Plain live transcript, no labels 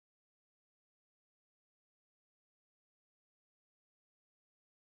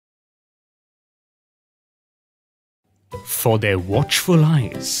for their watchful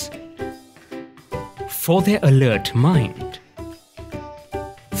eyes, for their alert mind,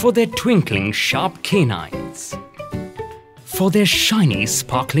 for their twinkling sharp canines, for their shiny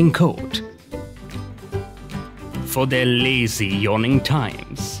sparkling coat, for their lazy yawning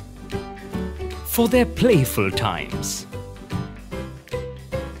times, for their playful times,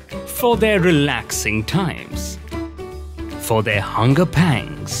 for their relaxing times, for their hunger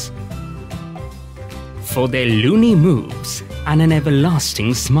pangs, for their loony moves and an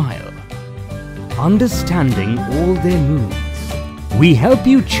everlasting smile. Understanding all their moods, we help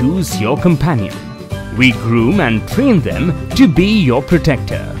you choose your companion. We groom and train them to be your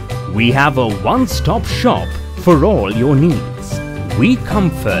protector. We have a one-stop shop for all your needs. We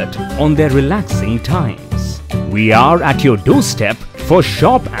comfort on their relaxing times. We are at your doorstep for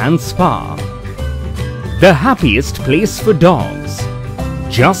shop and spa. The happiest place for dogs.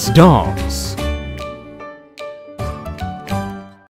 Just Dogs.